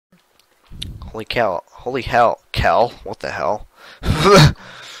Holy cow. Holy hell. Cal? What the hell?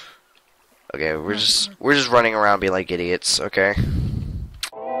 Okay, we're just running around being like idiots, okay?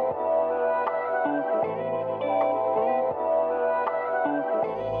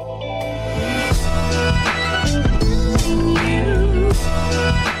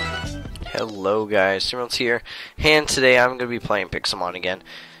 Hello guys, Simone's here, and today I'm gonna be playing Pixelmon again.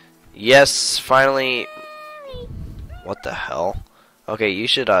 Yes, finally. What the hell? Okay, you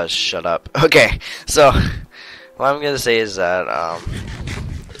should shut up. Okay, so what I'm gonna say is that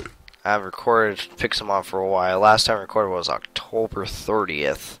I've recorded Pixelmon for a while. Last time I recorded was October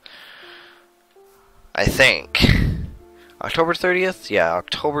 30th, I think. October 30th? Yeah,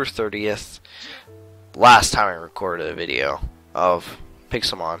 October 30th. Last time I recorded a video of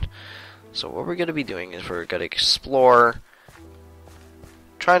Pixelmon. So what we're gonna be doing is we're gonna explore,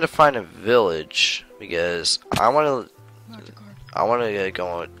 trying to find a village because I want to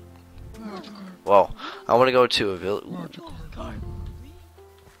go. Well, I want to go to a village. What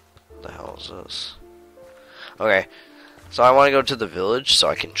the hell is this? Okay, so I want to go to the village so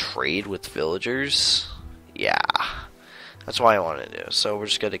I can trade with villagers. Yeah, that's what I want to do. So we're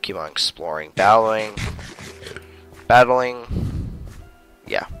just gonna keep on exploring, battling.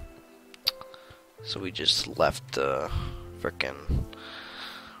 Yeah. So we just left the frickin'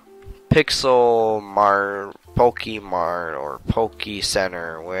 Pixelmon, Pokemon, or Poke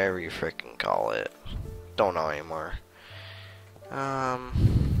Center, whatever you frickin' call it. Don't know anymore. Yeah,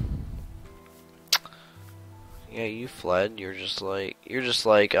 you fled. You're just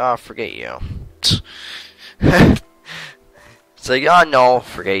like, oh, forget you. It's like, oh no,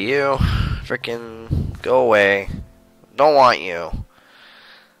 forget you. Frickin' go away. Don't want you.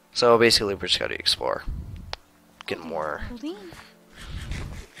 So basically, we're just gotta explore, getting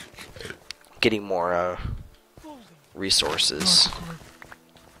more resources,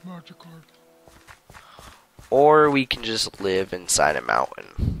 or we can just live inside a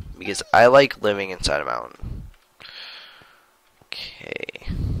mountain because I like living inside a mountain. Okay,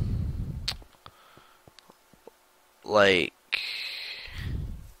 like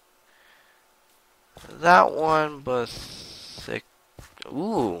that one, but thick.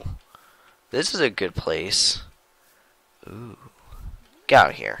 Ooh, this is a good place. Ooh, get out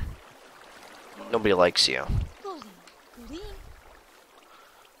of here. Nobody likes you.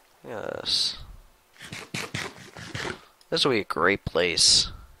 Yes, this will be a great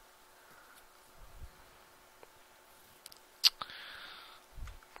place.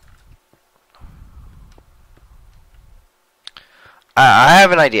 I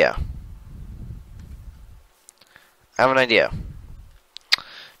have an idea.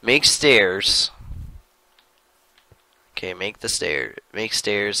 Make stairs. Okay, make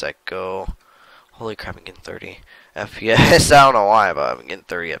stairs that go. Holy crap, I'm getting 30 FPS. I don't know why, but I'm getting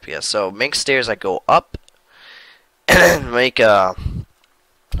 30 FPS. So make stairs that go up, and make a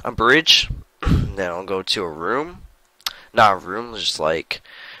bridge. Then I'll go to a room. Not a room, just like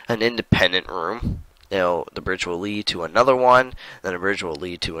an independent room. The bridge will lead to another one, then the bridge will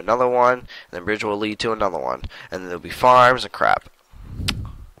lead to another one, and the bridge will lead to another one, and then there'll be farms and crap.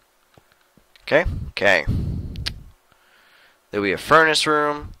 Okay? Okay. There'll be a furnace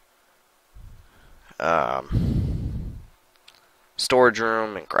room, storage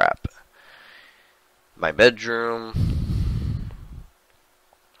room, and crap. My bedroom,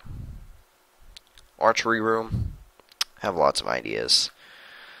 archery room. I have lots of ideas.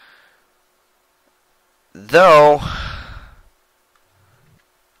 Though,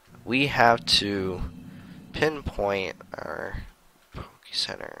 we have to pinpoint our Poke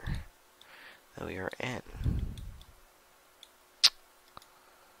Center that we are in.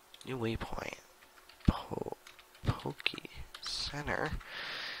 New waypoint. Poke Center.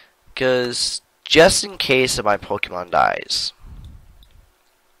 Because just in case that my Pokemon dies.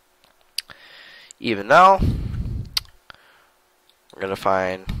 Even though we're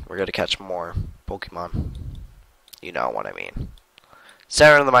gonna catch more Pokemon. You know what I mean.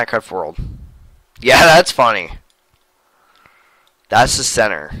 Center of the Minecraft world. Yeah, that's funny. That's the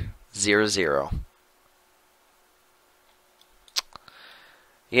center. 0-0.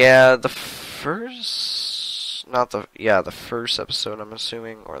 Yeah, the first episode, I'm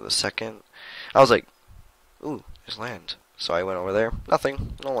assuming, or the second. I was like, ooh, there's land. So I went over there.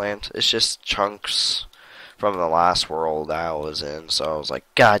 Nothing. No land. It's just chunks from the last world I was in. So I was like,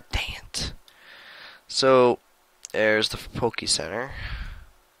 god dang it. So, there's the Poke Center.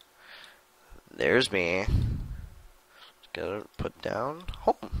 There's me. Gotta put down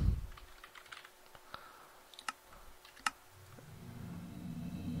home.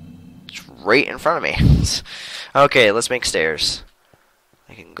 It's right in front of me. Okay, let's make stairs.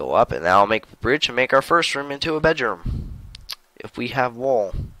 I can go up, and that'll make the bridge and make our first room into a bedroom. If we have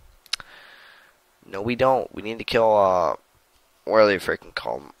wool. No, we don't. We need to kill, what are they freaking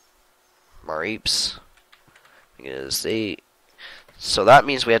called? Mareeps. Because they... So that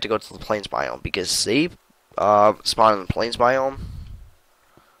means we have to go to the plains biome. Because they, spawn in the plains biome.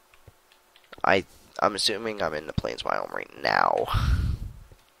 I'm assuming I'm in the plains biome right now.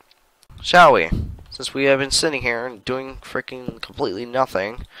 Shall we? Since we have been sitting here and doing freaking completely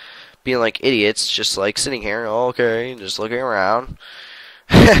nothing. Being like idiots, just like sitting here, okay, just looking around.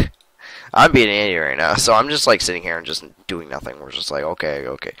 I'm being an idiot right now, so I'm just like sitting here and just doing nothing. We're just like,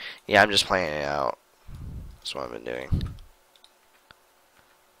 okay. Yeah, I'm just playing it out. That's what I've been doing.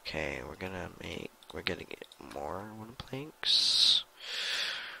 Okay, we're gonna get more wooden planks.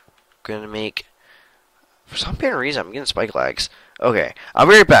 We're gonna make, for some apparent reason, I'm getting spike lags. Okay, I'll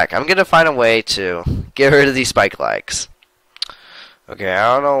be right back. I'm gonna find a way to get rid of these spike lags. Okay,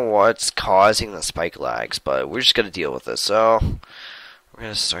 I don't know what's causing the spike lags, but we're just gonna deal with this. So, we're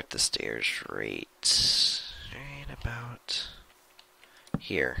gonna start the stairs right about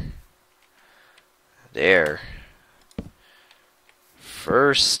here. There.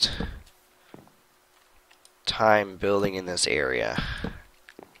 First time building in this area.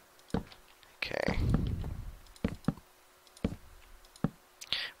 Okay.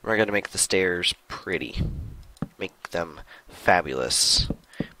 We're gonna make the stairs pretty. Make them fabulous.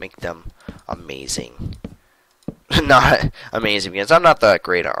 Make them amazing. Not amazing because I'm not that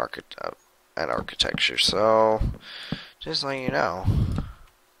great at architecture, so just letting you know.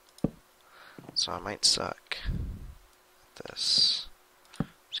 So I might suck at this. I'm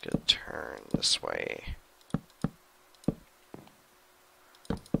just gonna turn this way.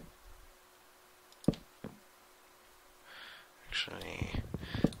 Actually,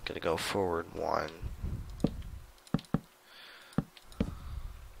 I'm gonna go forward one.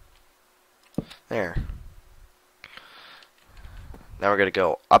 There. Now we're gonna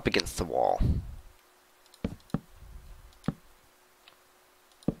go up against the wall.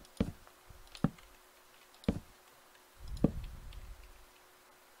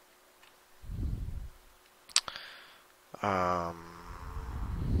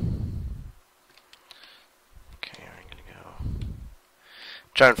 Okay, I'm gonna go.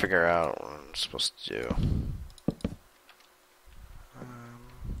 Trying to figure out what I'm supposed to do.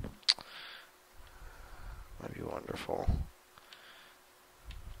 That'd be wonderful.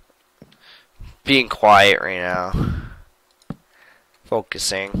 Being quiet right now.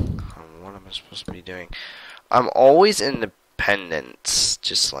 Focusing on what am I supposed to be doing. I'm always independent,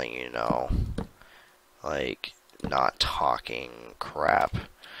 just letting you know. Like, not talking crap.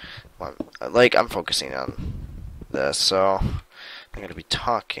 Like, I'm focusing on this, so I'm gonna be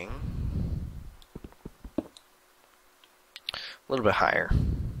talking a little bit higher.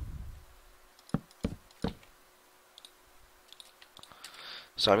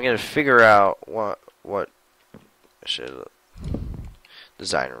 So I'm gonna figure out what I should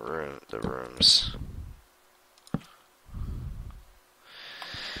design the rooms.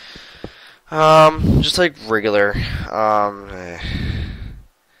 Just like regular. I'm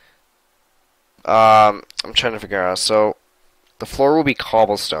trying to figure out. So the floor will be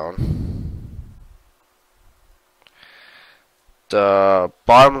cobblestone. The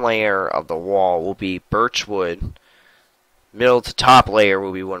bottom layer of the wall will be birch wood. Middle to top layer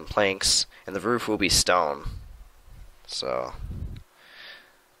will be wooden planks, and the roof will be stone. So,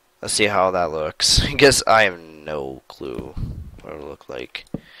 let's see how that looks. I guess I have no clue what it'll look like.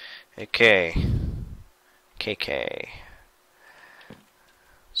 Okay. KK.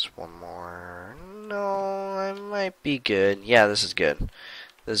 Just one more. No, I might be good. Yeah, this is good.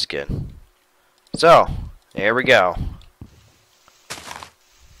 This is good. So, there we go.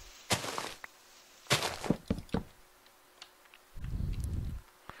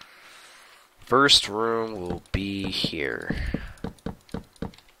 First room will be here.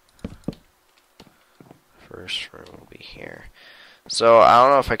 First room will be here. So I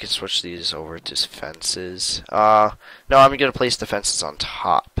don't know if I can switch these over to fences. No, I'm gonna place the fences on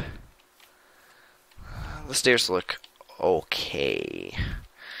top. The stairs look okay.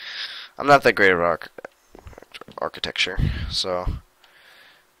 I'm not that great at architecture, so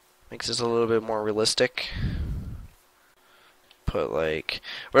makes this a little bit more realistic. Put like,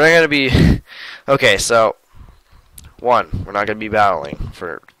 we're not gonna be okay. So 1, we're not gonna be battling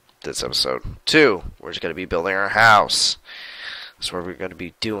for this episode. 2, we're just gonna be building our house. That's what we're gonna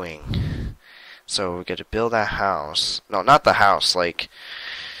be doing. So we're gonna build a house. No, not the house. Like,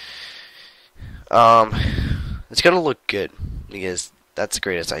 it's gonna look good because that's the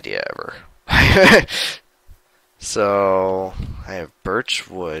greatest idea ever. So I have birch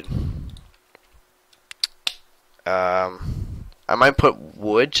wood. I might put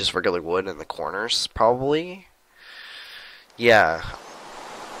wood, just regular wood, in the corners, probably. Yeah.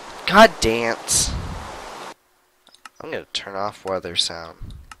 God dance. I'm gonna turn off weather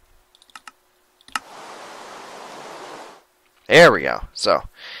sound. There we go. So,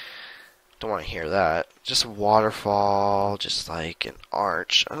 don't want to hear that. Just a waterfall, just like an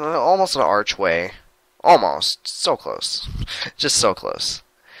arch. Almost an archway. Almost. So close. Just so close.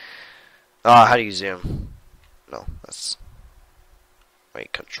 How do you zoom? No, that's...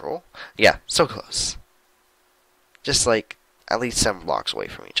 Wait, control? Yeah, so close. Just like, at least 7 blocks away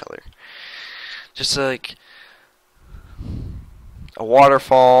from each other. Just like... a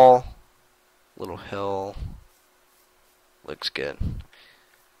waterfall. Little hill. Looks good.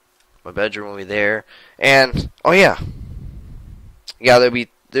 My bedroom will be there. And, oh yeah. Yeah,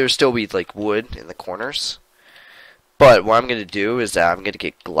 there'll still be like wood in the corners. But what I'm gonna do is that I'm gonna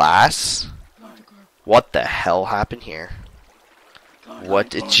get glass. What the hell happened here?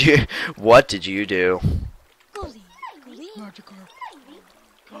 What did you do?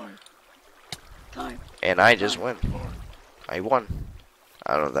 And I just win. I won.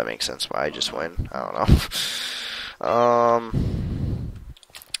 I don't know if that makes sense, but I just win. I don't know.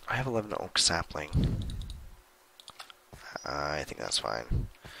 I have 11 oak sapling. I think that's fine.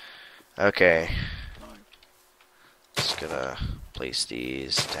 Okay. Just gonna place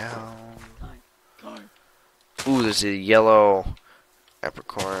these down. Ooh, there's a yellow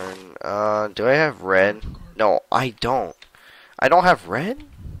apricot. Do I have red? No, I don't. I don't have red?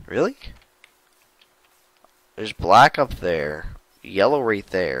 Really? There's black up there. Yellow right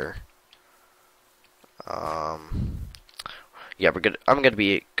there. Yeah, I'm gonna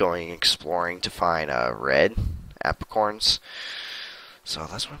be going exploring to find red apricorns. So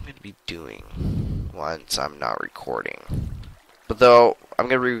that's what I'm gonna be doing once I'm not recording. But though I'm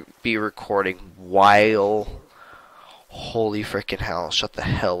gonna be recording while, holy freaking hell! Shut the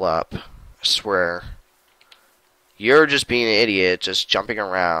hell up! I swear. You're just being an idiot, just jumping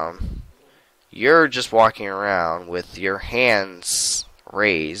around. You're just walking around with your hands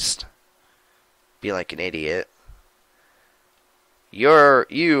raised, being like an idiot. You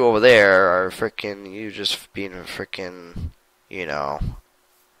over there are freaking, you just being a freaking, you know,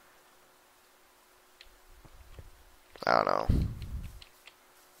 I don't know.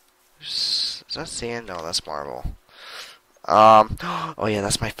 Is that sand? No, that's marble. Oh yeah,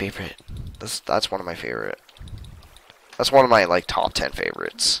 that's my favorite. That's one of my favorite. That's one of my like top 10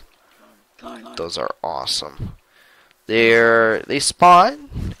 favorites. Those are awesome. They spawn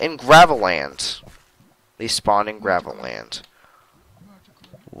in gravel land. They spawn in gravel land.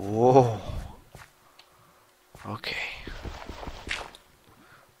 Whoa. Okay.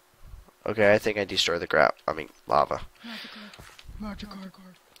 Okay, I think I destroyed the lava.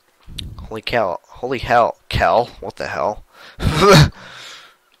 Holy cow. Holy hell. Kel? What the hell?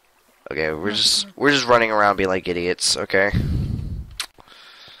 Okay, we're just running around being like idiots, okay?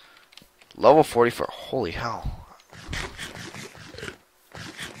 Level 44. Holy hell.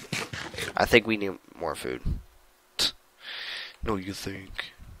 I think we need more food. No, you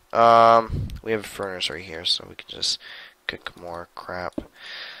think? We have a furnace right here, so we can just cook more crap.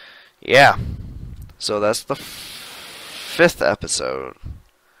 Yeah. So that's the 5th episode.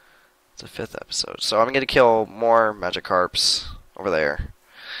 It's the 5th episode. So I'm gonna kill more Magikarps over there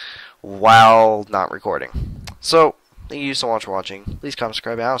while not recording. So thank you so much for watching. Please comment,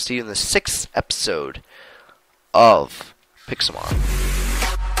 subscribe, and I'll see you in the 6th episode of Pixelmon.